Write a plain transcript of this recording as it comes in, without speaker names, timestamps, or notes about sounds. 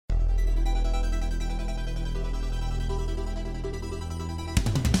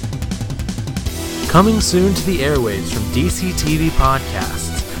Coming soon to the airwaves from DC TV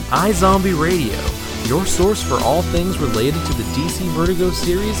Podcasts, iZombie Radio, your source for all things related to the DC Vertigo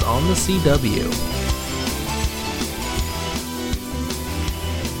series on the CW.